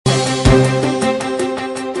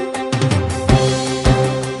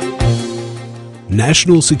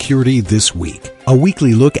National Security This Week, a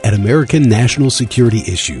weekly look at American national security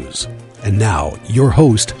issues. And now, your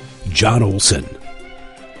host, John Olson.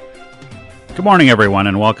 Good morning, everyone,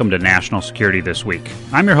 and welcome to National Security This Week.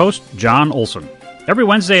 I'm your host, John Olson. Every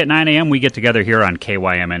Wednesday at 9 a.m., we get together here on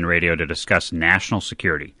KYMN Radio to discuss national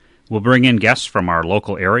security. We'll bring in guests from our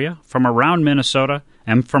local area, from around Minnesota,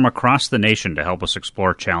 and from across the nation to help us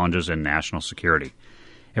explore challenges in national security.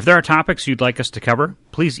 If there are topics you'd like us to cover,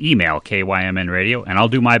 please email KYMN Radio, and I'll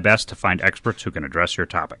do my best to find experts who can address your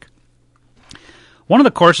topic. One of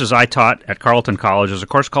the courses I taught at Carleton College is a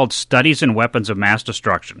course called Studies in Weapons of Mass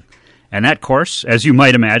Destruction, and that course, as you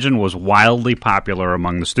might imagine, was wildly popular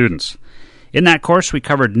among the students. In that course, we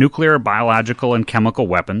covered nuclear, biological, and chemical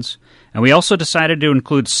weapons, and we also decided to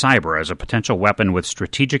include cyber as a potential weapon with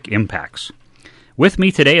strategic impacts. With me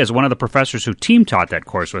today is one of the professors who team taught that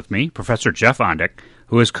course with me, Professor Jeff Ondich,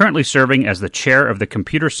 who is currently serving as the chair of the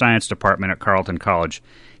Computer Science Department at Carleton College.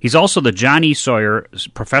 He's also the John E. Sawyer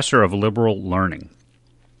Professor of Liberal Learning.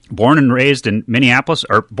 Born in Minneapolis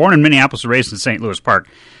and raised in St. Louis Park,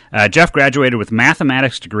 Jeff graduated with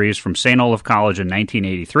mathematics degrees from St. Olaf College in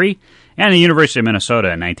 1983 and the University of Minnesota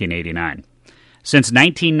in 1989. Since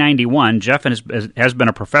 1991, Jeff has been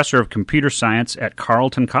a professor of computer science at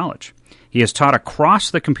Carleton College. He has taught across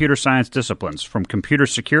the computer science disciplines, from computer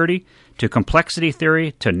security to complexity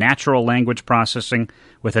theory to natural language processing,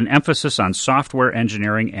 with an emphasis on software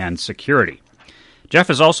engineering and security. Jeff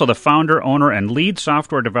is also the founder, owner, and lead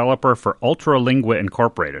software developer for Ultralingua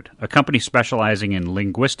Incorporated, a company specializing in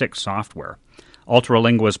linguistic software.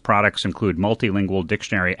 Ultralingua's products include multilingual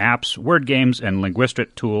dictionary apps, word games, and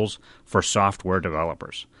linguistic tools for software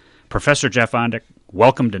developers. Professor Jeff Ondich,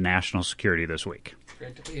 welcome to National Security This Week.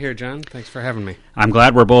 Great to be here, John. Thanks for having me. I'm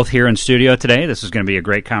glad we're both here in studio today. This is going to be a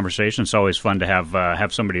great conversation. It's always fun to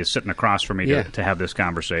have somebody sitting across from me to have this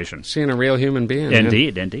conversation. Seeing a real human being.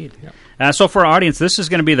 Indeed. Yep. So for our audience, this is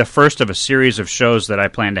going to be the first of a series of shows that I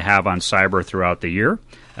plan to have on cyber throughout the year.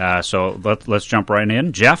 So let's jump right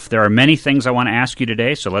in. Jeff, there are many things I want to ask you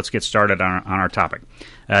today, so let's get started on our topic.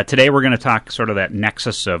 Today we're going to talk sort of that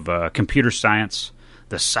nexus of computer science,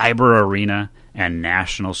 the cyber arena, and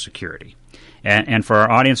national security. And for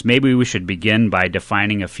our audience, maybe we should begin by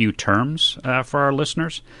defining a few terms for our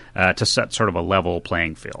listeners to set sort of a level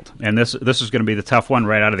playing field. And this is going to be the tough one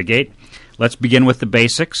right out of the gate. Let's begin with the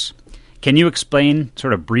basics. Can you explain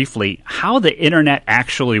sort of briefly how the Internet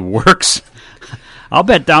actually works? I'll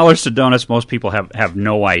bet dollars to donuts most people have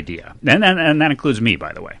no idea. And that includes me,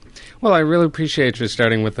 by the way. Well, I really appreciate you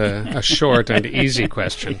starting with a short and easy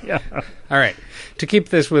question. Yeah. All right. To keep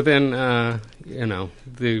this within,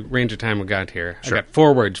 the range of time we got here, Sure. I got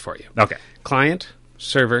 4 words for you. Okay. Client,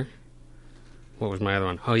 server, what was my other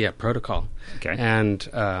one? Oh, yeah, protocol. Okay. And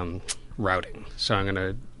routing. So I'm going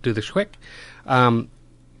to do this quick.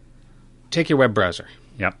 Take your web browser.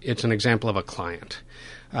 Yep. It's an example of a client.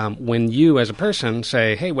 When you, as a person,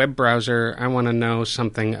 say, hey, web browser, I want to know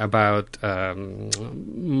something about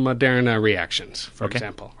Moderna reactions, for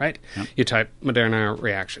example, right? Yep. You type Moderna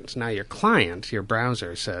reactions. Now your client, your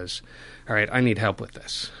browser, says, all right, I need help with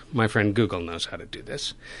this. My friend Google knows how to do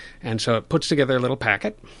this. And so it puts together a little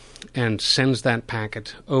packet and sends that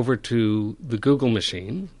packet over to the Google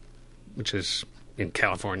machine, which is in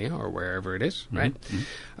California or wherever it is, right?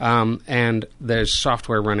 Mm-hmm. And there's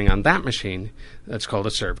software running on that machine that's called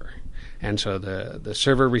a server. And so the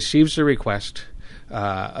server receives the request,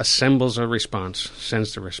 assembles a response,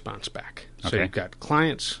 sends the response back. So Okay. you've got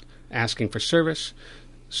clients asking for service,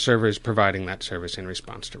 servers providing that service in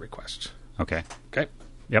response to requests. Okay. Okay?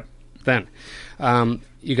 Yep. Then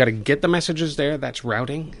you got to get the messages there. That's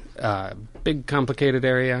routing. Big, complicated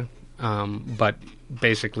area. But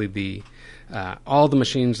basically all the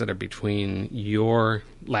machines that are between your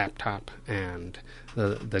laptop and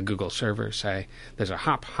the Google server say there's a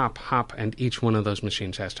hop, hop, hop, and each one of those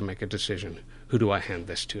machines has to make a decision. Who do I hand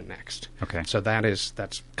this to next? Okay. So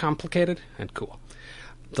that's complicated and cool.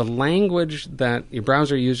 The language that your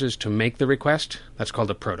browser uses to make the request, that's called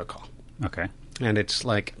a protocol. Okay. And it's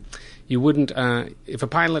like you wouldn't, if a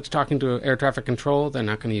pilot's talking to air traffic control, they're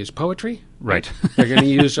not going to use poetry. Right. They're going to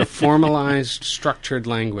use a formalized, structured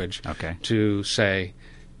language Okay. to say,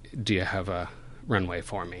 do you have a runway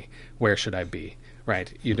for me? Where should I be?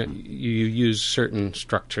 Right. You use certain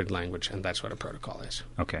structured language, and that's what a protocol is.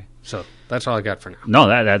 Okay. So that's all I got for now.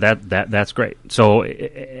 No, that's great. So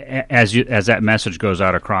as that message goes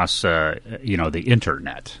out across the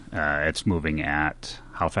internet, it's moving at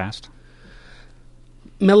how fast?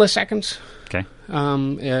 Milliseconds. Okay.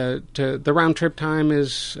 The round trip time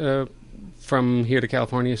is from here to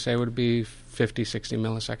California, say, would be 50, 60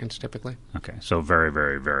 milliseconds typically. Okay. So very,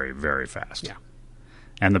 very, very, very fast. Yeah.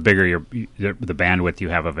 And the bigger the bandwidth you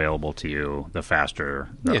have available to you, the faster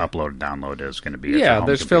the upload and download is going to be. Yeah,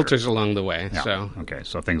 there's filters along the way. Yeah. So okay,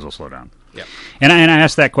 so things will slow down. Yeah. And I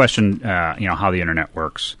asked that question, how the internet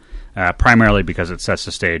works, primarily because it sets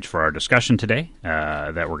the stage for our discussion today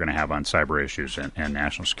that we're going to have on cyber issues and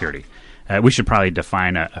national security. We should probably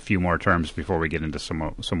define a few more terms before we get into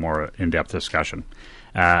some more in-depth discussion.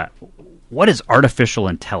 What is artificial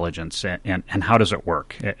intelligence, and how does it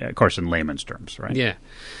work? Of course, in layman's terms, right? Yeah.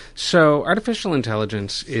 So artificial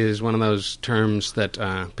intelligence is one of those terms that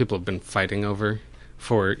people have been fighting over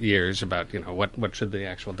for years about, what should the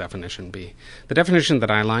actual definition be. The definition that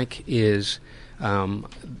I like is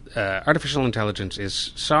artificial intelligence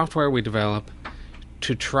is software we develop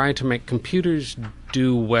to try to make computers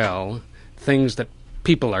do well things that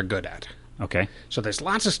people are good at. Okay. So there's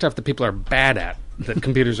lots of stuff that people are bad at that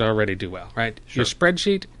computers already do well, right? Sure. Your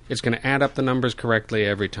spreadsheet, it's going to add up the numbers correctly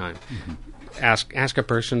every time. Mm-hmm. Ask a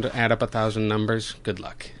person to add up 1,000 numbers, good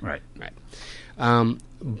luck. Right.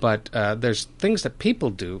 But there's things that people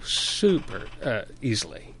do super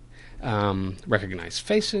easily. Recognize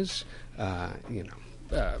faces,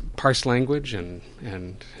 parse language and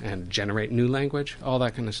generate new language, all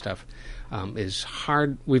that kind of stuff. Is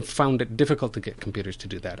hard. We've found it difficult to get computers to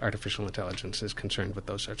do that. Artificial intelligence is concerned with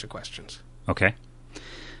those sorts of questions. Okay.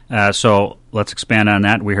 So let's expand on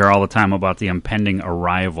that. We hear all the time about the impending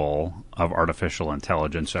arrival of artificial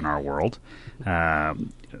intelligence in our world.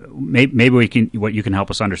 Maybe what you can help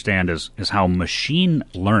us understand is how machine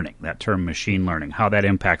learning, that term machine learning, how that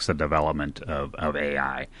impacts the development of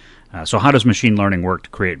AI. So how does machine learning work to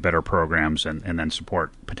create better programs and then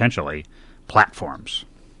support, potentially, platforms?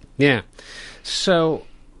 Yeah. So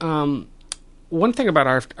one thing about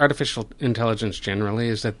artificial intelligence generally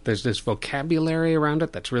is that there's this vocabulary around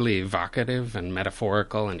it that's really evocative and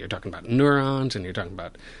metaphorical, and you're talking about neurons, and you're talking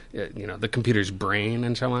about the computer's brain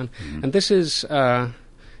and so on. Mm-hmm. And this is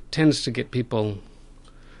tends to get people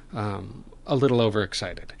a little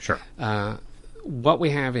overexcited. Sure. What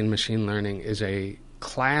we have in machine learning is a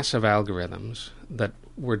class of algorithms that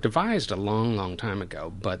were devised a long, long time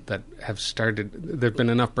ago, but that have started, there have been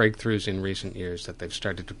enough breakthroughs in recent years that they've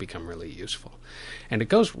started to become really useful. And it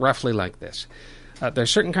goes roughly like this. There are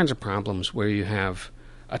certain kinds of problems where you have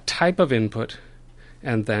a type of input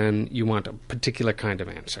and then you want a particular kind of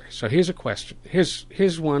answer. So here's a question.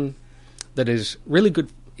 Here's one that is really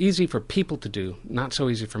good, easy for people to do, not so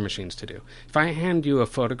easy for machines to do. If I hand you a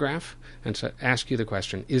photograph and ask you the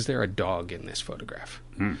question, is there a dog in this photograph?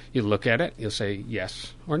 You look at it, you'll say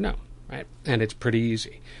yes or no, right? And it's pretty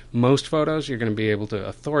easy. Most photos, you're going to be able to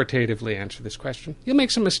authoritatively answer this question. You'll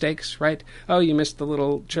make some mistakes, right? Oh, you missed the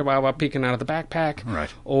little chihuahua peeking out of the backpack.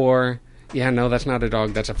 Right. Or, yeah, no, that's not a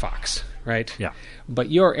dog, that's a fox, right? Yeah.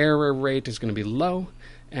 But your error rate is going to be low,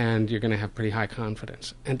 and you're going to have pretty high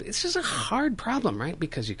confidence. And this is a hard problem, right?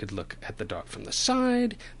 Because you could look at the dog from the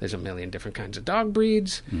side. There's a million different kinds of dog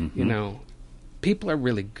breeds. Mm-hmm. People are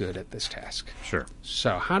really good at this task. Sure.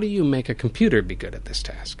 So how do you make a computer be good at this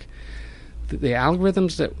task? The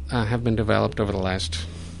algorithms that have been developed over the last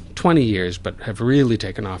 20 years, but have really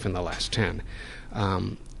taken off in the last 10,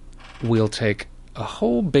 will take a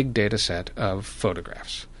whole big data set of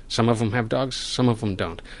photographs. Some of them have dogs, some of them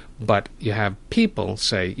don't. But you have people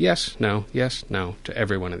say yes, no to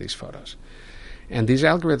every one of these photos. And these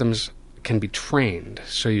algorithms can be trained.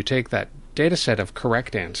 So you take that data set of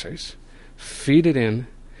correct answers, feed it in,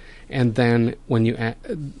 and then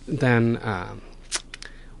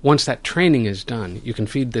once that training is done, you can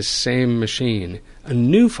feed this same machine a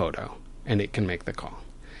new photo, and it can make the call.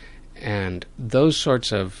 And those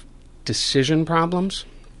sorts of decision problems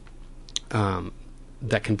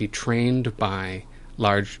that can be trained by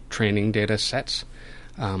large training data sets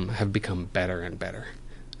have become better and better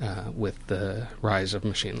with the rise of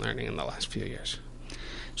machine learning in the last few years.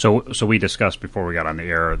 So we discussed before we got on the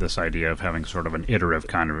air this idea of having sort of an iterative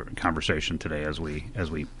conversation today as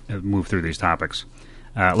we move through these topics.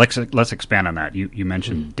 Let's expand on that. You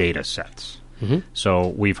mentioned data sets. Mm-hmm. So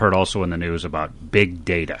we've heard also in the news about big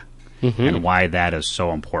data. Mm-hmm. And why that is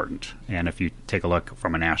so important. And if you take a look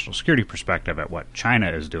from a national security perspective at what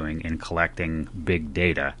China is doing in collecting big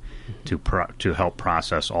data to help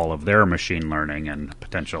process all of their machine learning and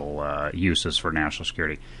potential uses for national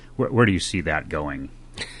security, where do you see that going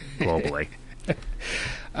globally?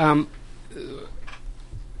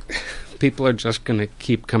 People are just going to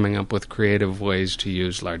keep coming up with creative ways to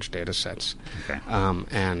use large data sets. Okay.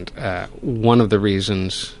 And one of the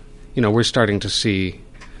reasons, we're starting to see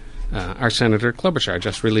Our Senator Klobuchar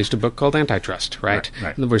just released a book called Antitrust, right?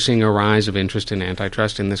 Right. We're seeing a rise of interest in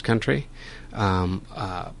antitrust in this country,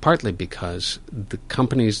 partly because the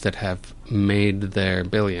companies that have made their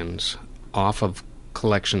billions off of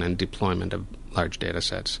collection and deployment of large data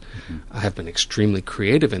sets have been extremely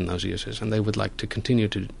creative in those uses, and they would like to continue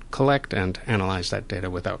to collect and analyze that data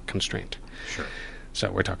without constraint. Sure. So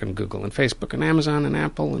we're talking Google and Facebook and Amazon and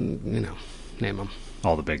Apple and, name them.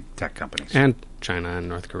 All the big tech companies. And China and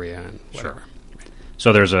North Korea and whatever. Sure.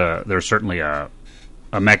 So there's certainly a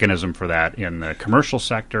mechanism for that in the commercial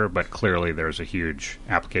sector, but clearly there's a huge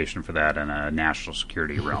application for that in a national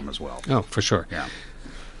security realm as well. Oh, for sure. Yeah.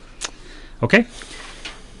 Okay.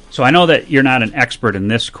 So I know that you're not an expert in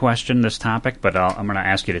this topic, but I'm going to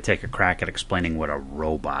ask you to take a crack at explaining what a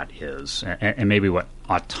robot is and maybe what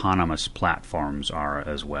autonomous platforms are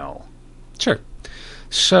as well. Sure.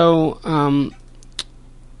 So a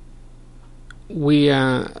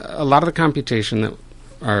lot of the computation that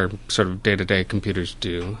our sort of day-to-day computers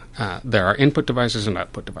do, there are input devices and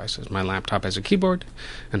output devices. My laptop has a keyboard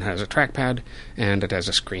and has a trackpad, and it has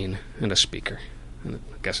a screen and a speaker. And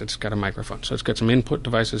I guess it's got a microphone. So it's got some input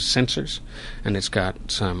devices, sensors, and it's got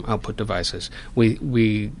some output devices.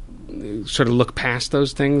 We sort of look past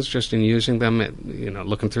those things just in using them.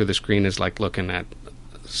 Looking through the screen is like looking at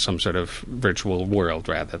some sort of virtual world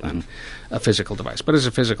rather than a physical device. But as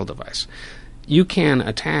a physical device, you can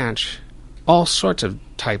attach all sorts of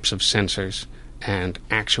types of sensors and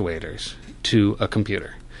actuators to a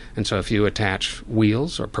computer. And so if you attach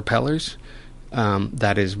wheels or propellers,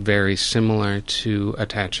 that is very similar to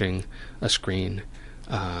attaching a screen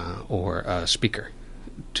or a speaker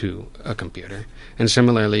to a computer. And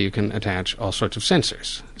similarly, you can attach all sorts of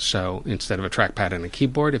sensors. So instead of a trackpad and a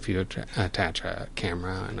keyboard, if you attach a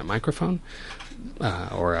camera and a microphone,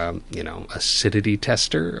 or a acidity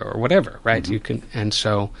tester or whatever, right? You can, and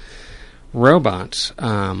so robots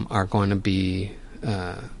are going to be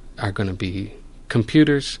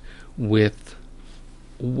computers with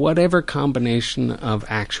whatever combination of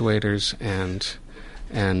actuators and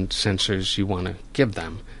sensors you want to give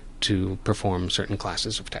them to perform certain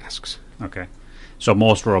classes of tasks. Okay. So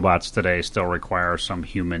most robots today still require some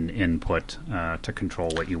human input to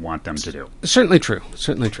control what you want them to do. Certainly true.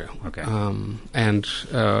 Okay. And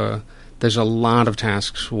there's a lot of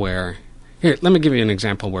tasks where... Here, let me give you an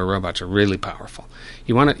example where robots are really powerful.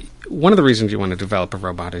 One of the reasons you want to develop a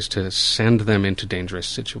robot is to send them into dangerous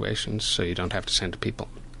situations so you don't have to send people.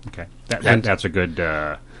 Okay. That's a good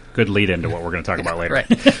lead into what we're going to talk about later.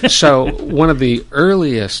 Right. So one of the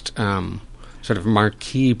earliest sort of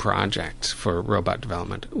marquee projects for robot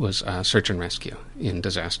development was search and rescue in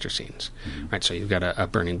disaster scenes. Right. So you've got a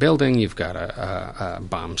burning building, you've got a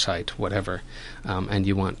bomb site, whatever, and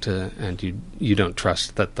you want to, and you don't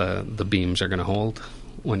trust that the beams are going to hold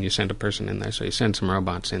when you send a person in there, so you send some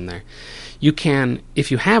robots in there. You can,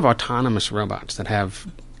 if you have autonomous robots that have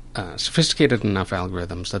sophisticated enough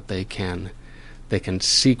algorithms that they can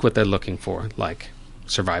seek what they're looking for, like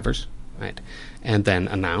survivors, right, and then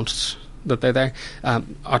announce that they're there.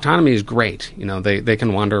 Autonomy is great. They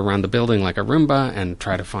can wander around the building like a Roomba and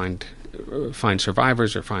try to find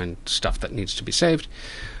survivors or find stuff that needs to be saved.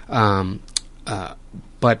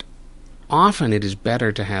 But often it is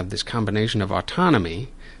better to have this combination of autonomy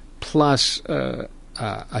plus a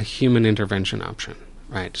human intervention option,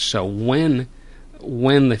 right? So when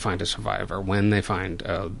they find a survivor, when they find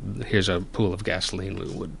here's a pool of gasoline we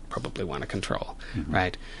would probably want to control,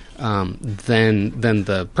 right? Then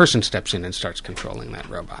the person steps in and starts controlling that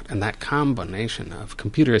robot, and that combination of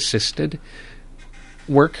computer-assisted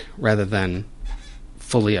work rather than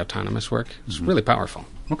fully autonomous work is really powerful.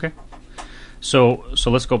 Okay. So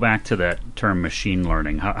let's go back to that term machine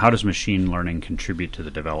learning. How does machine learning contribute to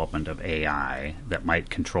the development of AI that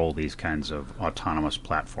might control these kinds of autonomous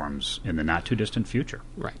platforms in the not-too-distant future?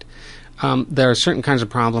 Right. There are certain kinds of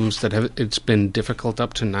problems that it's been difficult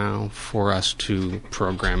up to now for us to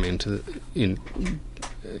program into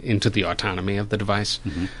the autonomy of the device.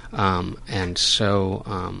 And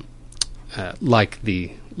so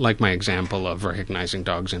like my example of recognizing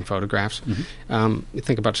dogs in photographs, you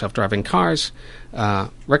think about self-driving cars,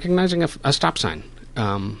 recognizing a stop sign.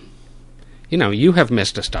 You have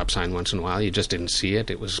missed a stop sign once in a while. You just didn't see it.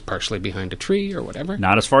 It was partially behind a tree or whatever.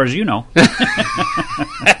 Not as far as you know.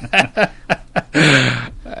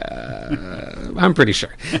 I'm pretty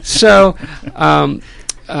sure. So,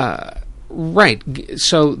 right.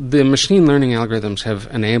 So the machine learning algorithms have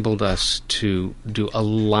enabled us to do a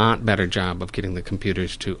lot better job of getting the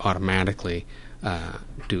computers to automatically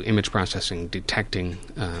do image processing, detecting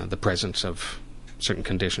the presence of certain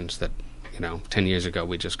conditions that 10 years ago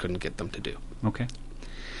we just couldn't get them to do. Okay.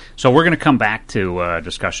 So we're going to come back to a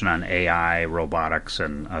discussion on AI, robotics,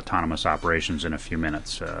 and autonomous operations in a few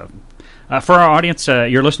minutes. For our audience,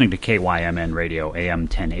 you're listening to KYMN Radio, AM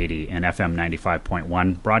 1080 and FM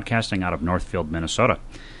 95.1, broadcasting out of Northfield, Minnesota.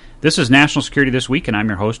 This is National Security This Week, and I'm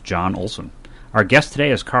your host, John Olson. Our guest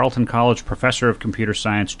today is Carleton College Professor of Computer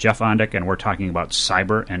Science, Jeff Ondich, and we're talking about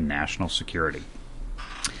cyber and national security.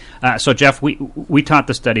 So, Jeff, we taught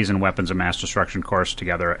the Studies in Weapons of Mass Destruction course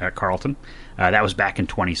together at Carleton. That was back in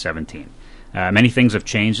 2017. Many things have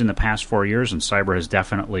changed in the past 4 years, and cyber has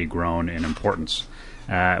definitely grown in importance.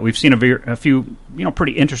 We've seen a few,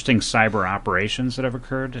 pretty interesting cyber operations that have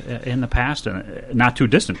occurred in the past, and not too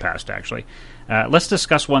distant past, actually. Let's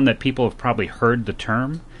discuss one that people have probably heard the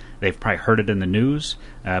term. They've probably heard it in the news,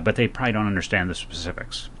 but they probably don't understand the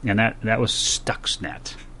specifics. And that was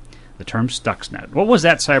Stuxnet. The term Stuxnet. What was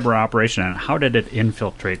that cyber operation, and how did it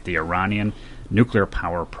infiltrate the Iranian nuclear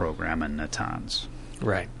power program in Natanz?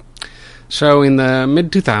 Right. So in the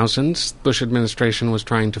mid-2000s, Bush administration was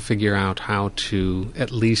trying to figure out how to at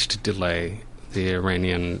least delay the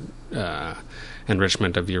Iranian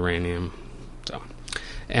enrichment of uranium.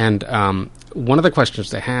 And one of the questions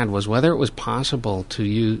they had was whether it was possible to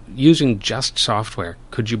using just software,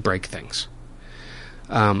 could you break things?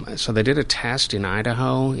 So they did a test in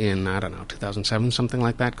Idaho in, 2007, something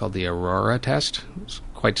like that, called the Aurora test. It was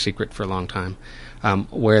quite secret for a long time,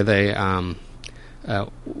 where they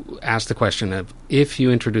asked the question of if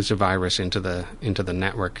you introduce a virus into the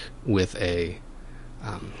network with a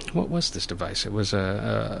what was this device? It was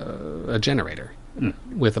a generator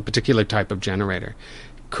with a particular type of generator.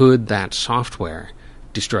 Could that software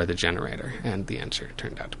destroy the generator? And the answer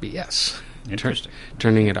turned out to be yes. Interesting.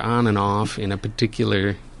 Turning it on and off in a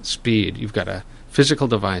particular speed. You've got a physical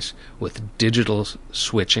device with digital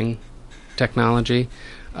switching technology.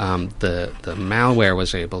 The malware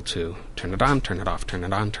was able to turn it on, turn it off, turn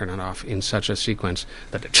it on, turn it off in such a sequence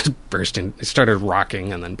that it just burst in. It started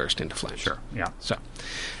rocking and then burst into flames. Sure. Yeah.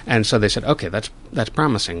 So they said, okay, that's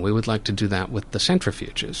promising. We would like to do that with the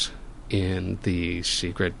centrifuges in the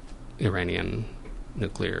secret Iranian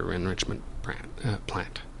nuclear enrichment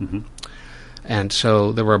plant. Mm-hmm. And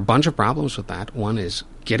so there were a bunch of problems with that. One is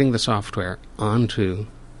getting the software onto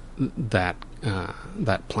that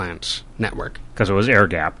plant's network. Because it was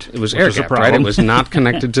air-gapped. It was air-gapped, right? It was not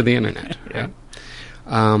connected to the internet. Yeah.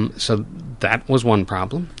 Right? So that was one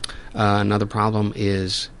problem. Another problem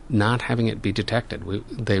is not having it be detected.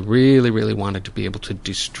 They really, really wanted to be able to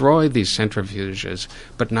destroy these centrifuges,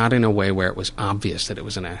 but not in a way where it was obvious that it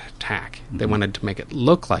was an attack. Mm-hmm. They wanted to make it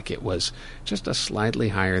look like it was just a slightly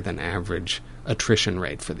higher than average attrition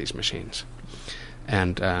rate for these machines.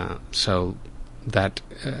 And so that,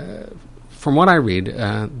 from what I read,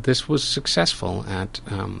 this was successful at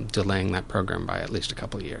delaying that program by at least a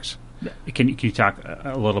couple of years. Can you talk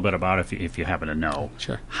a little bit about, if you happen to know,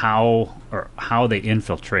 Sure. how they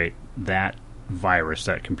infiltrate that virus,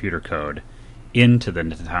 that computer code, into the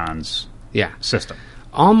Natanz system?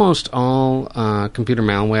 Almost all computer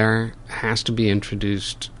malware has to be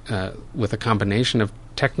introduced with a combination of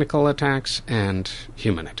technical attacks and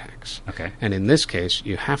human attacks. Okay. And in this case,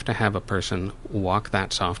 you have to have a person walk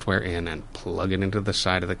that software in and plug it into the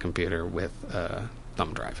side of the computer with a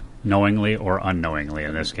thumb drive. Knowingly or unknowingly?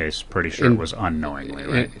 In this case, pretty sure it was unknowingly,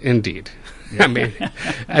 right? Indeed. Yeah. I mean,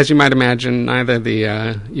 as you might imagine, neither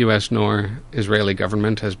the U.S. nor Israeli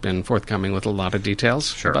government has been forthcoming with a lot of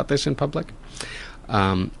details about this in public.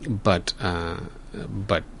 But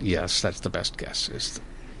yes, that's the best guess.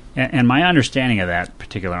 And my understanding of that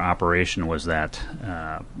particular operation was that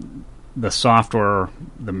the software,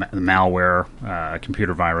 the malware,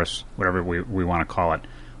 computer virus, whatever we want to call it,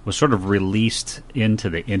 was sort of released into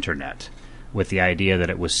the internet with the idea that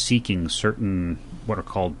it was seeking certain what are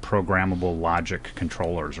called programmable logic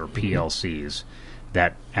controllers, or PLCs,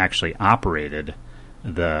 that actually operated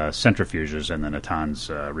the centrifuges in the Natanz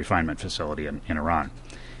refinement facility in Iran.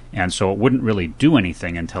 And so it wouldn't really do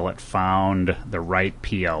anything until it found the right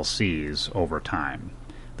PLCs over time,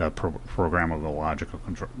 the programmable logic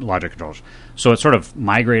controllers. So it sort of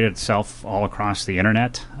migrated itself all across the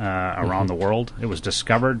internet around the world. It was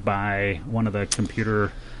discovered by one of the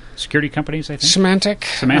computer security companies, I think.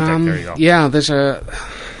 Symantec. There you go. Yeah, there's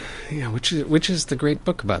which is the great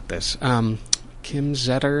book about this. Kim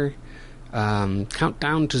Zetter,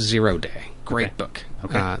 Countdown to Zero Day. Great book.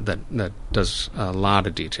 Okay. That does a lot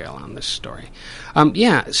of detail on this story.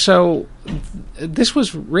 So this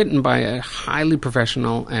was written by a highly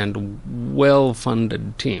professional and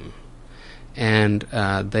well-funded team. And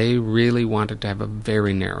they really wanted to have a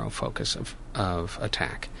very narrow focus of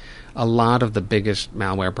attack. A lot of the biggest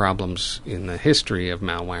malware problems in the history of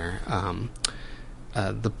malware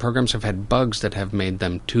the programs have had bugs that have made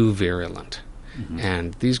them too virulent. Mm-hmm.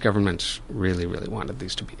 And these governments really, really wanted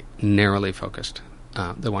these to be narrowly focused.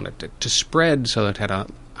 They wanted it to spread so it had a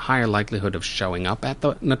higher likelihood of showing up at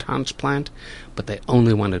the Natanz plant, but they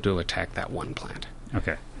only wanted to attack that one plant.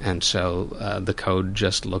 Okay. And so the code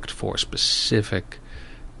just looked for specific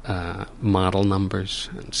model numbers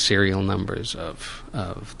and serial numbers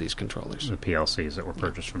of these controllers. The PLCs that were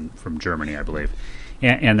purchased from Germany, I believe.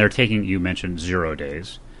 And they're taking, you mentioned 0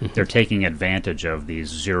 days. Mm-hmm. They're taking advantage of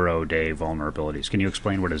these 0-day vulnerabilities. Can you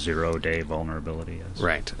explain what a 0-day vulnerability is?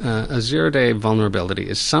 Right. A 0-day vulnerability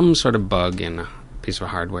is some sort of bug in a piece of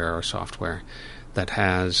hardware or software that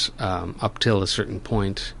has, up till a certain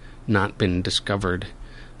point, not been discovered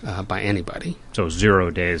by anybody. So 0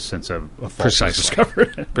 days since a fault was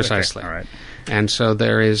discovered. Precisely. Okay. All right. And so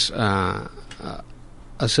there is a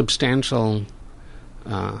substantial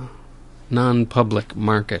non-public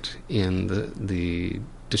market in the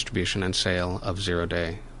distribution and sale of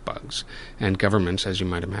 0-day bugs. And governments, as you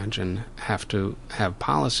might imagine, have to have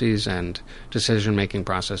policies and decision-making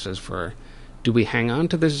processes for, do we hang on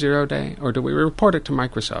to this 0-day, or do we report it to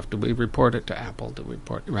Microsoft? Do we report it to Apple? Do we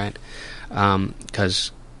report it, right?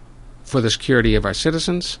 Because for the security of our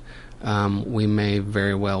citizens, we may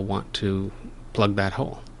very well want to plug that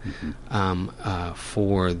hole. Mm-hmm.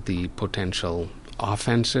 For the potential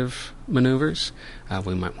offensive maneuvers,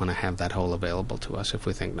 we might want to have that hole available to us if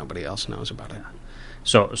we think nobody else knows about it.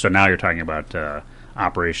 So now you're talking about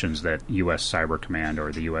operations that U.S. Cyber Command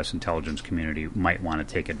or the U.S. intelligence community might want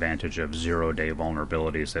to take advantage of 0-day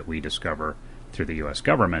vulnerabilities that we discover through the U.S.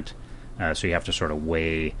 government. So you have to sort of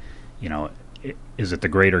weigh, is it the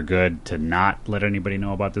greater good to not let anybody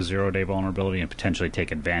know about the 0-day vulnerability and potentially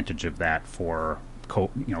take advantage of that for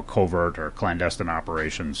covert or clandestine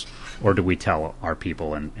operations, or do we tell our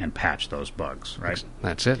people and patch those bugs, right?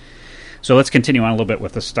 That's it. So let's continue on a little bit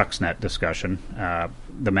with the Stuxnet discussion.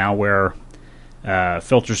 The malware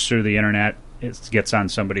filters through the internet. It gets on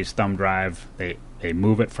somebody's thumb drive. They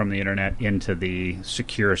move it from the internet into the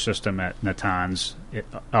secure system at Natanz. It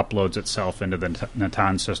uploads itself into the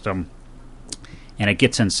Natanz system, and it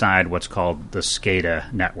gets inside what's called the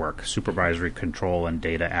SCADA network, Supervisory Control and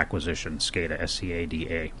Data Acquisition, SCADA,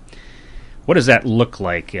 S-C-A-D-A. What does that look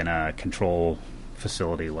like in a control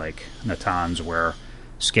facility like Natanz, where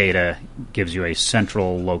SCADA gives you a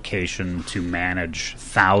central location to manage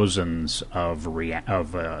thousands of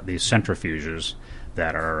these centrifuges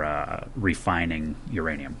that are refining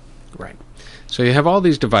uranium? Right. So you have all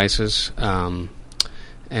these devices, and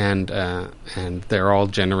they're all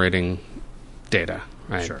generating data,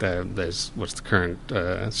 right? Sure. There's what's the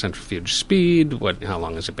current centrifuge speed, how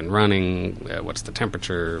long has it been running, what's the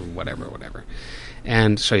temperature, whatever.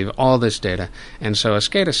 And so you have all this data. And so a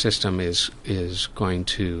SCADA system is going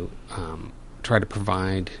to try to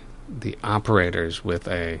provide the operators with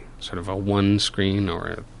a sort of a one-screen or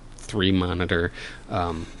a 3-monitor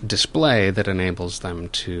display that enables them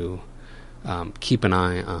to keep an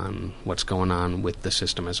eye on what's going on with the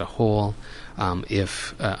system as a whole.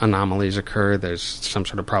 If anomalies occur, there's some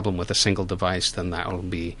sort of problem with a single device, then that will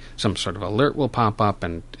be some sort of alert will pop up,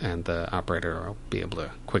 and the operator will be able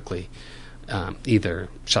to quickly either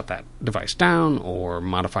shut that device down or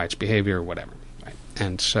modify its behavior or whatever. Right?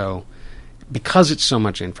 And so, because it's so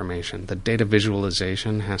much information, the data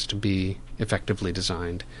visualization has to be effectively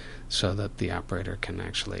designed so that the operator can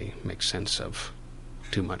actually make sense of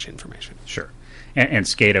too much information. Sure. And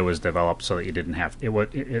SCADA was developed so that you didn't have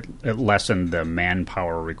it lessened the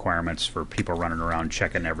manpower requirements for people running around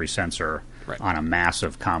checking every sensor on a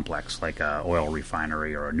massive complex like a oil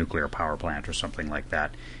refinery or a nuclear power plant or something like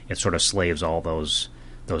that. It sort of slaves all those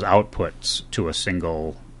outputs to a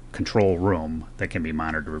single control room that can be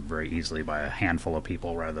monitored very easily by a handful of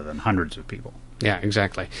people rather than hundreds of people. Yeah,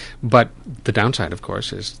 exactly. But the downside, of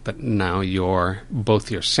course, is that now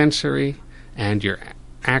both your sensory and your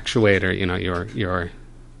actuator, your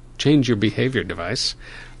change your behavior device,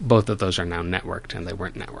 both of those are now networked, and they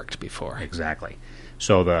weren't networked before. Exactly.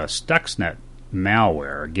 So the Stuxnet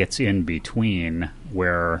malware gets in between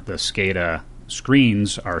where the SCADA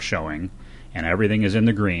screens are showing and everything is in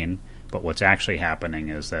the green, but what's actually happening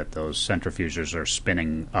is that those centrifuges are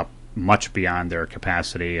spinning up much beyond their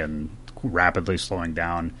capacity and rapidly slowing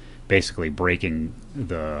down, basically breaking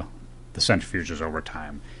the centrifuges over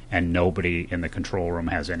time, and nobody in the control room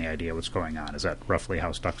has any idea what's going on. Is that roughly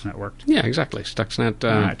how Stuxnet worked? Yeah, exactly.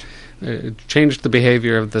 Stuxnet changed the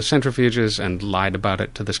behavior of the centrifuges and lied about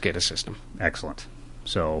it to the SCADA system. Excellent.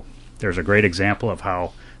 So there's a great example of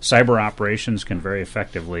how cyber operations can very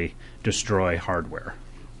effectively destroy hardware.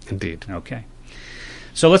 Indeed. Okay.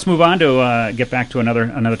 So let's move on to get back to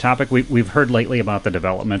another topic. We've heard lately about the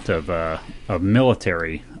development of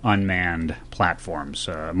military unmanned platforms,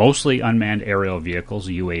 mostly unmanned aerial vehicles,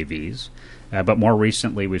 UAVs. But more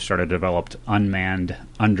recently, we've started to develop unmanned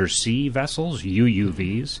undersea vessels,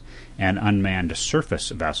 UUVs, and unmanned surface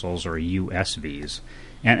vessels, or USVs.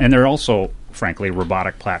 And there are also, frankly,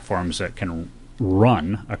 robotic platforms that can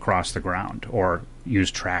run across the ground or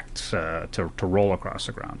use tracks to roll across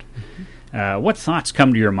the ground. Mm-hmm. What thoughts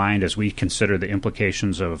come to your mind as we consider the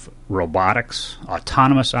implications of robotics,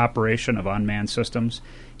 autonomous operation of unmanned systems,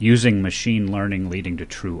 using machine learning leading to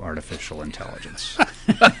true artificial intelligence?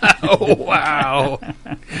 Oh, wow.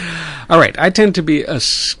 All right. I tend to be a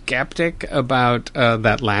skeptic about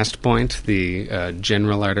that last point, the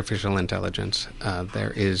general artificial intelligence.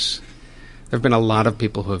 There have been a lot of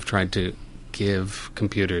people who have tried to give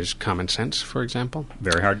computers common sense, for example.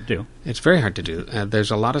 Very hard to do. It's very hard to do.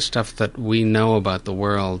 There's a lot of stuff that we know about the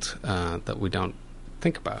world that we don't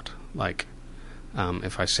think about. Like,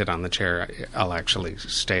 if I sit on the chair, I'll actually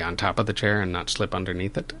stay on top of the chair and not slip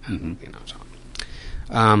underneath it. And,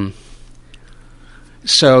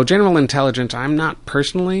 so general intelligence, I'm not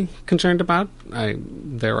personally concerned about.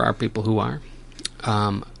 There are people who are.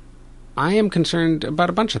 I am concerned about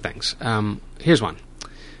a bunch of things. Here's one.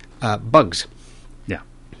 Bugs. Yeah.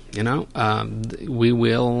 We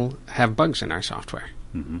will have bugs in our software.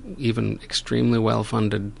 Mm-hmm. Even extremely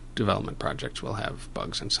well-funded development projects will have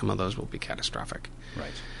bugs, and some of those will be catastrophic.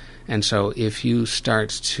 Right. And so if you start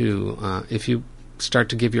to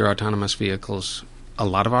give your autonomous vehicles a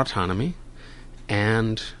lot of autonomy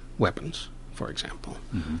and weapons, for example,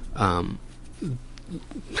 mm-hmm.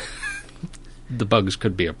 The bugs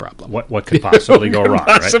could be a problem. What could possibly go wrong,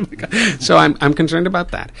 right? So I'm concerned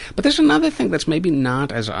about that. But there's another thing that's maybe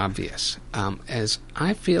not as obvious, as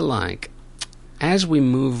I feel like as we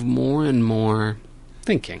move more and more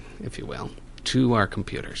thinking, if you will, to our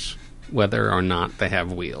computers, whether or not they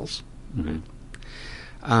have wheels, mm-hmm.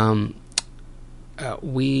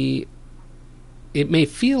 It may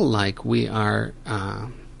feel like we are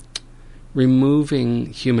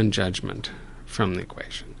removing human judgment from the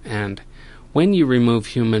equation. And when you remove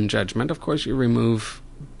human judgment, of course, you remove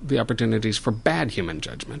the opportunities for bad human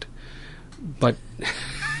judgment. But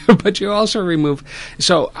but you also remove...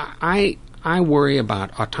 So I worry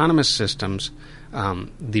about autonomous systems.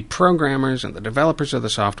 The programmers and the developers of the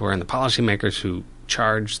software and the policymakers who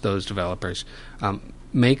charge those developers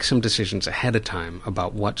make some decisions ahead of time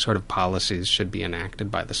about what sort of policies should be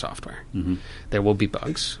enacted by the software. Mm-hmm. There will be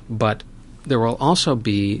bugs, but there will also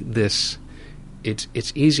be this... It's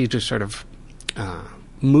easy to sort of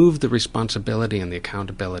move the responsibility and the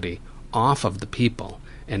accountability off of the people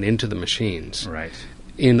and into the machines. Right.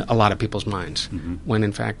 In a lot of people's minds, mm-hmm. when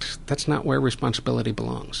in fact that's not where responsibility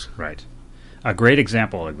belongs. Right. A great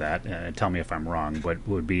example of that, tell me if I'm wrong, but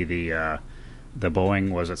would be the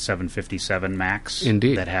Boeing, was it 757 MAX?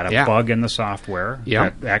 Indeed. That had a bug in the software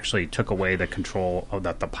that actually took away the control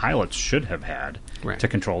that the pilots should have had to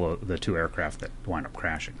control the two aircraft that wound up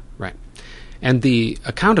crashing. Right. And the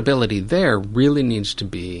accountability there really needs to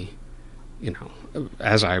be,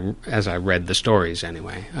 as I read the stories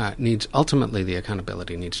anyway, ultimately the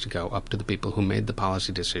accountability needs to go up to the people who made the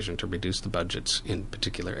policy decision to reduce the budgets in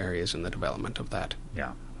particular areas in the development of that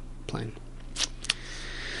plane.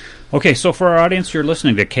 Okay, so for our audience, you're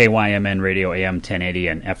listening to KYMN Radio AM 1080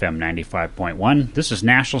 and FM 95.1. This is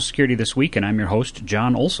National Security This Week, and I'm your host,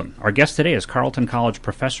 John Olson. Our guest today is Carleton College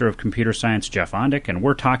Professor of Computer Science, Jeff Ondich, and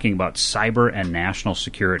we're talking about cyber and national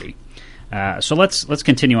security. So let's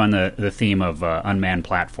continue on the theme of unmanned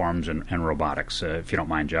platforms and robotics, if you don't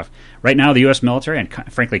mind, Jeff. Right now, the U.S. military and,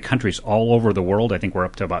 frankly, countries all over the world, I think we're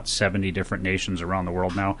up to about 70 different nations around the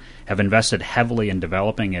world now, have invested heavily in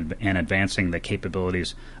developing and advancing the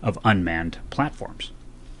capabilities of unmanned platforms.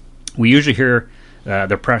 We usually hear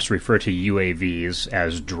the press refer to UAVs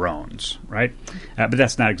as drones, right? But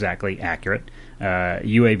that's not exactly accurate.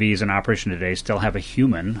 UAVs in operation today still have a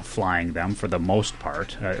human flying them for the most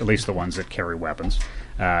part, at least the ones that carry weapons.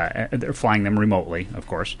 They're flying them remotely, of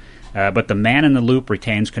course. But the man in the loop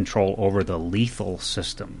retains control over the lethal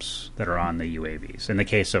systems that are on the UAVs. In the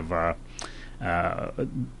case of the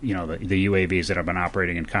UAVs that have been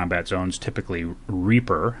operating in combat zones, typically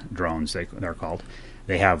Reaper drones, they're called,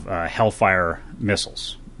 they have Hellfire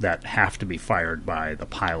missiles that have to be fired by the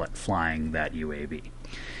pilot flying that UAV.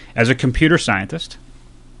 As a computer scientist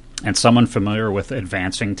and someone familiar with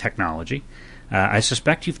advancing technology, I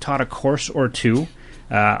suspect you've taught a course or two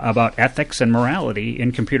about ethics and morality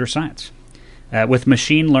in computer science. With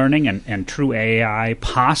machine learning and true AI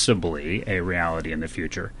possibly a reality in the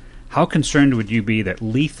future, how concerned would you be that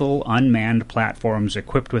lethal unmanned platforms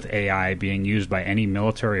equipped with AI being used by any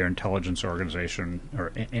military or intelligence organization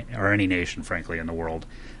or any nation, frankly, in the world,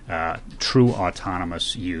 true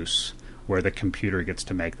autonomous use, where the computer gets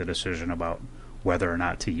to make the decision about whether or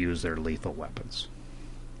not to use their lethal weapons?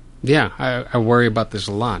 Yeah, I worry about this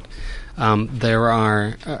a lot. I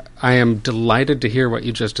am delighted to hear what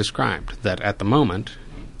you just described, that at the moment,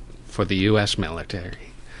 for the U.S. military,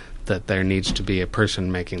 that there needs to be a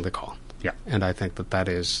person making the call. Yeah. And I think that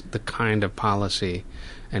is the kind of policy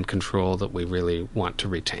and control that we really want to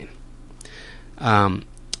retain. But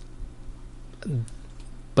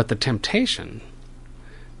the temptation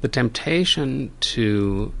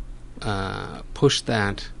to push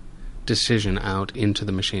that decision out into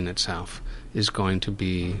the machine itself is going to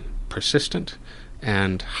be persistent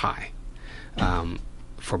and high,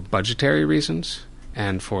 for budgetary reasons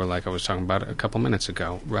and for, like I was talking about a couple minutes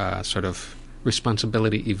ago, sort of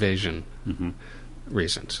responsibility evasion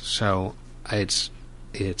reasons. So it's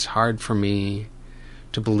hard for me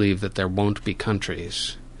to believe that there won't be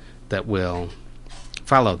countries that will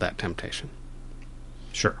follow that temptation.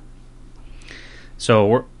 Sure.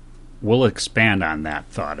 So we'll expand on that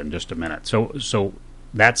thought in just a minute. So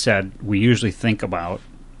that said, we usually think about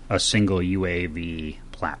a single UAV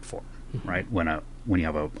platform, right? When you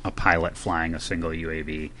have a pilot flying a single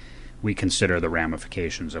UAV, we consider the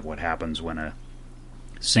ramifications of what happens when a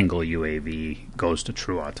single UAV goes to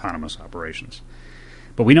true autonomous operations.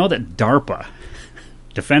 But we know that DARPA,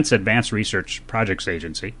 Defense Advanced Research Projects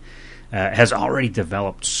Agency, has already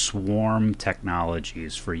developed swarm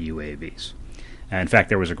technologies for UAVs. In fact,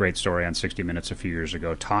 there was a great story on 60 Minutes a few years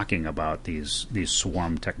ago talking about these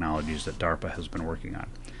swarm technologies that DARPA has been working on.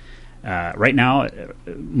 Right now,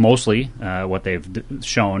 mostly what they've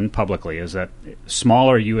shown publicly is that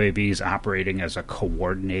smaller UAVs operating as a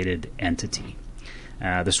coordinated entity.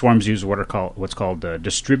 The swarms use what's called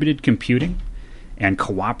distributed computing and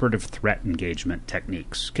cooperative threat engagement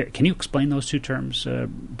techniques. Can you explain those two terms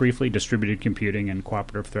briefly, distributed computing and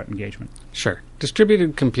cooperative threat engagement? Sure.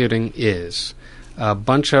 Distributed computing is a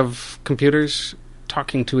bunch of computers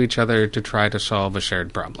talking to each other to try to solve a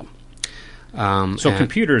shared problem. So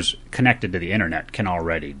computers connected to the internet can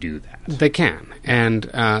already do that. They can,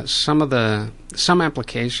 and some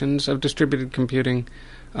applications of distributed computing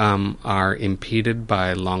are impeded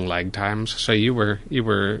by long lag times. So you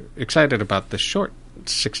were excited about the short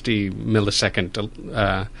 60 millisecond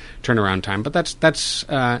turnaround time, but that's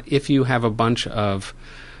if you have a bunch of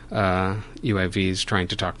UAVs trying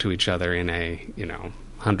to talk to each other in a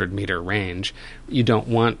 100-meter range, you don't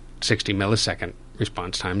want 60 millisecond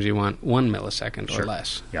response times. You want 1 millisecond or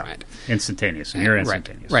less. Yeah. Right. Instantaneous. Near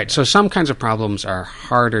instantaneous. Right. So some kinds of problems are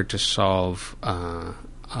harder to solve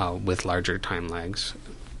with larger time lags,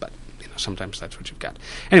 but sometimes that's what you've got.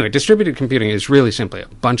 Anyway, distributed computing is really simply a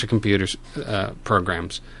bunch of computers,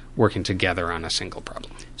 programs working together on a single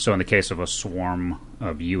problem. So in the case of a swarm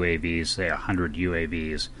of UAVs, say 100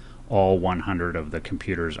 UAVs, all 100 of the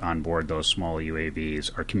computers on board those small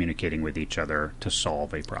UAVs are communicating with each other to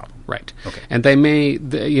solve a problem. Right. Okay. And they may,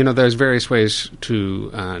 there's various ways to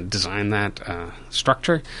design that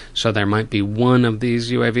structure. So there might be one of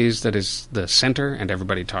these UAVs that is the center, and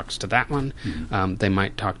everybody talks to that one. Mm-hmm. They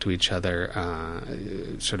might talk to each other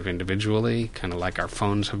sort of individually, kind of like our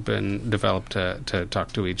phones have been developed to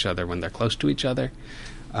talk to each other when they're close to each other.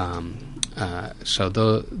 So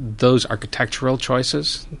those architectural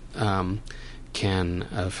choices can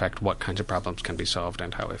affect what kinds of problems can be solved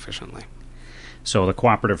and how efficiently. So the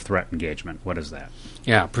cooperative threat engagement, what is that?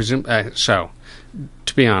 Yeah, so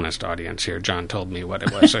to be honest, audience here, John told me what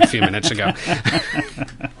it was a few minutes ago.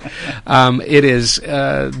 It is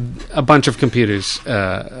a bunch of computers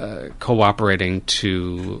cooperating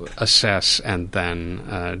to assess and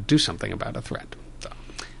then do something about a threat.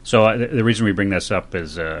 So the reason we bring this up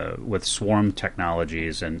is with swarm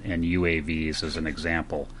technologies and UAVs as an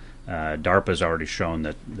example, DARPA has already shown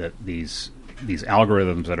that these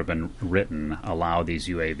algorithms that have been written allow these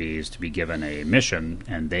UAVs to be given a mission,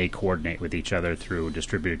 and they coordinate with each other through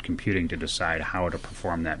distributed computing to decide how to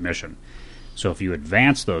perform that mission. So if you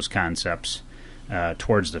advance those concepts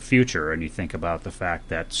towards the future, and you think about the fact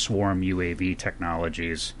that swarm UAV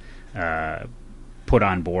technologies put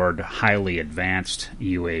on board highly advanced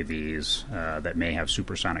UAVs that may have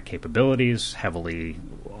supersonic capabilities, heavily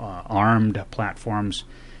armed platforms,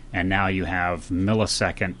 and now you have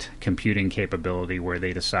millisecond computing capability where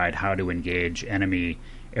they decide how to engage enemy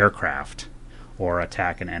aircraft or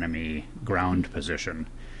attack an enemy ground position.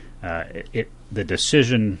 The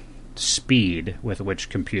decision speed with which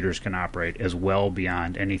computers can operate is well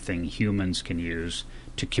beyond anything humans can use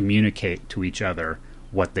to communicate to each other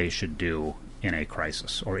what they should do in a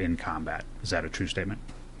crisis or in combat. Is that a true statement?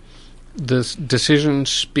 The decision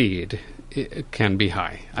speed can be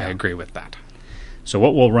high. Yeah. I agree with that. So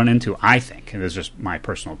what we'll run into, I think, and this is just my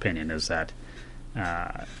personal opinion, is that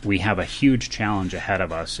we have a huge challenge ahead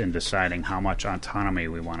of us in deciding how much autonomy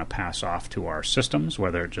we want to pass off to our systems,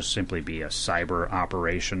 whether it just simply be a cyber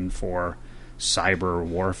operation for cyber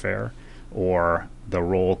warfare or the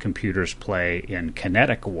role computers play in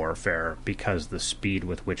kinetic warfare, because the speed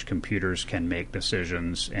with which computers can make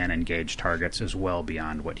decisions and engage targets is well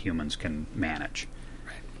beyond what humans can manage.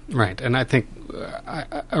 Right, and I think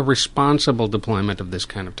a responsible deployment of this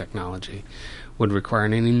kind of technology would require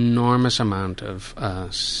an enormous amount of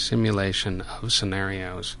simulation of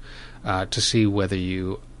scenarios to see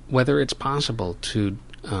whether it's possible to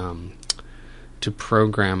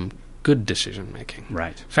program good decision making.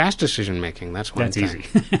 Right. Fast decision making, that's one thing.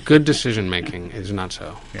 Easy. Good decision making is not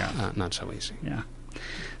so easy. Yeah.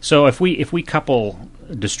 So if we couple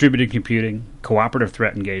distributed computing, cooperative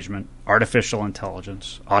threat engagement, artificial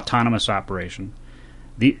intelligence, autonomous operation,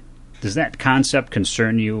 does that concept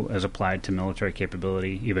concern you as applied to military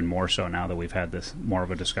capability even more so now that we've had this more of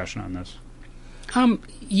a discussion on this?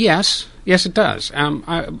 Yes, it does. You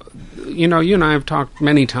and I have talked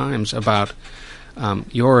many times about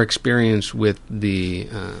your experience with the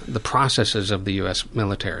processes of the U.S.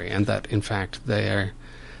 military, and that in fact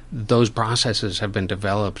those processes have been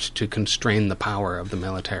developed to constrain the power of the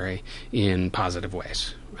military in positive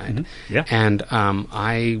ways. Right? Mm-hmm. Yeah. And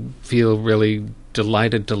I feel really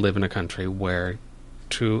delighted to live in a country where,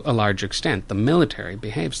 to a large extent, the military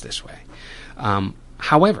behaves this way.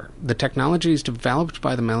 However, the technologies developed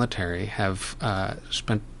by the military have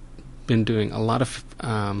been doing a lot of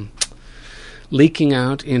leaking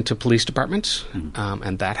out into police departments,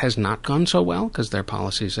 and that has not gone so well because their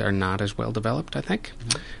policies are not as well developed, I think.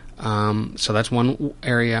 So that's one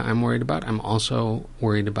area I'm worried about. I'm also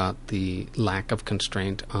worried about the lack of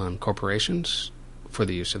constraint on corporations for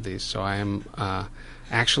the use of these. So I'm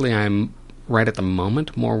right at the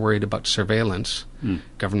moment more worried about surveillance,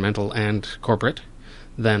 governmental and corporate,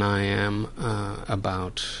 than I am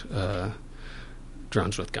about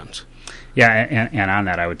drones with guns. Yeah, and on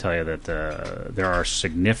that, I would tell you that there are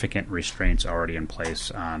significant restraints already in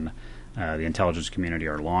place on the intelligence community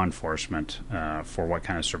or law enforcement for what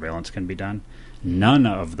kind of surveillance can be done. None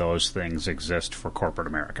of those things exist for corporate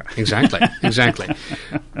America. Exactly.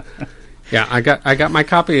 Yeah, I got my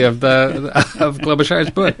copy of Klobuchar's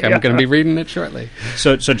book. I'm going to be reading it shortly.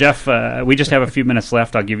 So Jeff, we just have a few minutes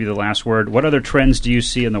left. I'll give you the last word. What other trends do you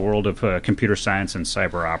see in the world of computer science and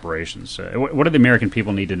cyber operations? What do the American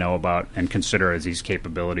people need to know about and consider as these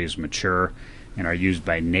capabilities mature and are used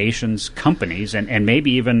by nations, companies, and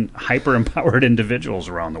maybe even hyper-empowered individuals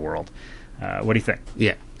around the world? What do you think?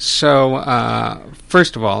 Yeah. So,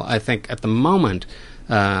 first of all, I think at the moment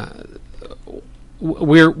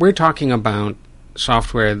we're talking about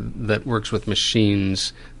software that works with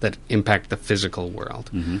machines that impact the physical world.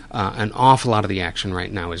 An awful lot of the action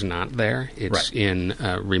right now is not there. It's in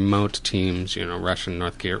remote teams, Russian,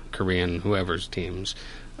 North Korean, whoever's teams,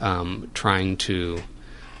 trying to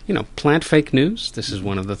plant fake news. This is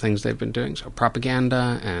one of the things they've been doing. So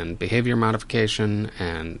propaganda and behavior modification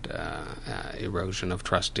and erosion of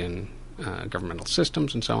trust in governmental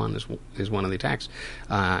systems and so on is one of the attacks.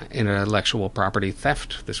 Intellectual property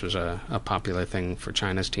theft. This was a popular thing for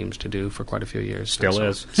China's teams to do for quite a few years. Still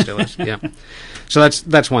is, yeah. So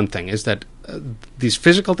that's one thing, is that these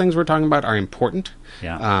physical things we're talking about are important,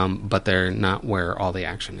 but they're not where all the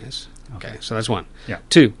action is. Okay, so that's one. Yeah.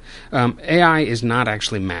 Two, AI is not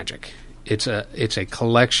actually magic. It's a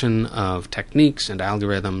collection of techniques and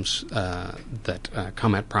algorithms that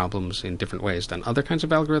come at problems in different ways than other kinds of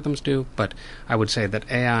algorithms do. But I would say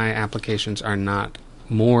that AI applications are not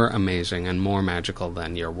more amazing and more magical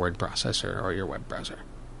than your word processor or your web browser.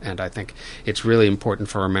 And I think it's really important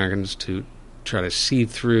for Americans to try to see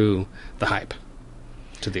through the hype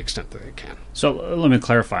to the extent that they can. So let me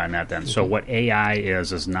clarify on that then. So what AI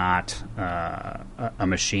is not a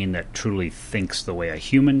machine that truly thinks the way a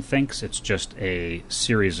human thinks. It's just a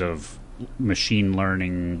series of machine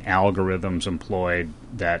learning algorithms employed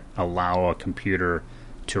that allow a computer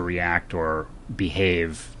to react or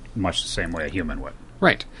behave much the same way a human would.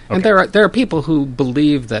 Right. Okay. And there are people who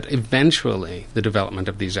believe that eventually the development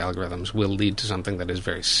of these algorithms will lead to something that is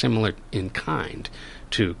very similar in kind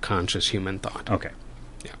to conscious human thought. Okay.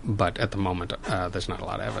 Yeah, but at the moment, there's not a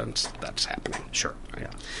lot of evidence that's happening. Sure.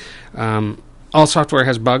 Yeah. All software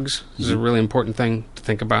has bugs. This is a really important thing to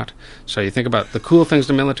think about. So you think about the cool things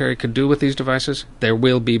the military could do with these devices. There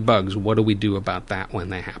will be bugs. What do we do about that when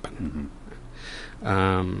they happen?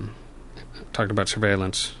 talked about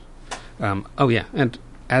surveillance. And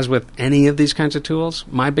as with any of these kinds of tools,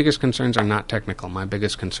 my biggest concerns are not technical. My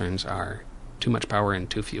biggest concerns are too much power in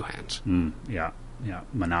too few hands. Yeah,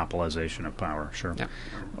 monopolization of power, sure. Yeah.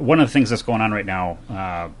 One of the things that's going on right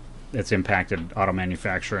now that's impacted auto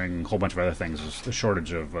manufacturing, a whole bunch of other things, is the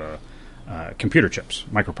shortage of computer chips,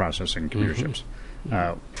 microprocessing computer chips.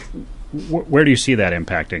 Where do you see that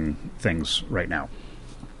impacting things right now?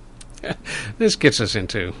 This gets us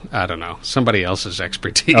into, I don't know, somebody else's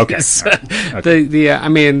expertise. Okay.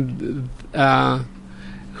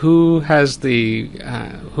 Who has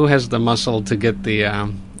the muscle to get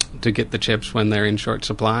the chips when they're in short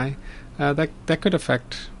supply? That could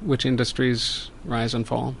affect which industries rise and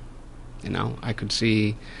fall. I could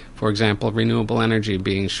see, for example, renewable energy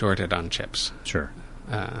being shorted on chips. Sure.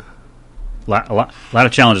 A lot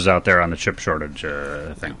of challenges out there on the chip shortage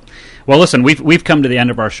thing. Well, listen, we've come to the end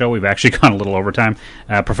of our show. We've actually gone a little overtime.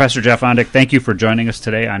 Professor Jeff Ondich, thank you for joining us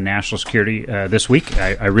today on National Security this week.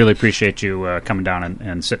 I really appreciate you coming down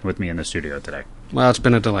and sitting with me in the studio today. Well, it's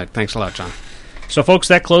been a delight. Thanks a lot, John. So, folks,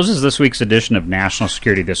 that closes this week's edition of National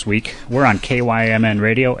Security This Week. We're on KYMN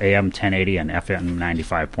Radio, AM 1080 and FM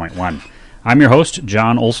 95.1. I'm your host,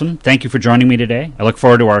 John Olson. Thank you for joining me today. I look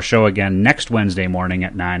forward to our show again next Wednesday morning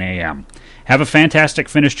at 9 a.m. Have a fantastic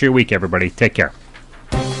finish to your week, everybody. Take care.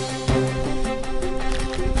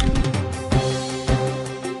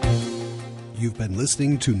 You've been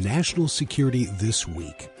listening to National Security This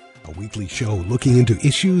Week, a weekly show looking into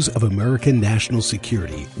issues of American national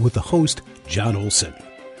security with the host, John Olson.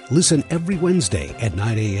 Listen every Wednesday at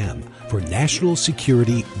 9 a.m. for National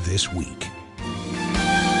Security This Week.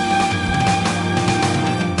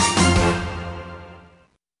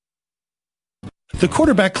 The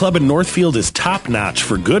Quarterback Club in Northfield is top-notch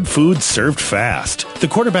for good food served fast. The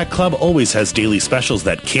Quarterback Club always has daily specials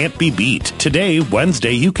that can't be beat. Today,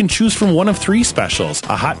 Wednesday, you can choose from one of 3 specials: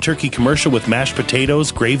 a hot turkey commercial with mashed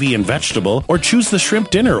potatoes, gravy, and vegetable, or choose the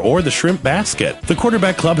shrimp dinner or the shrimp basket. The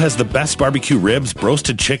Quarterback Club has the best barbecue ribs,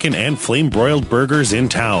 roasted chicken, and flame-broiled burgers in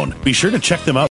town. Be sure to check them out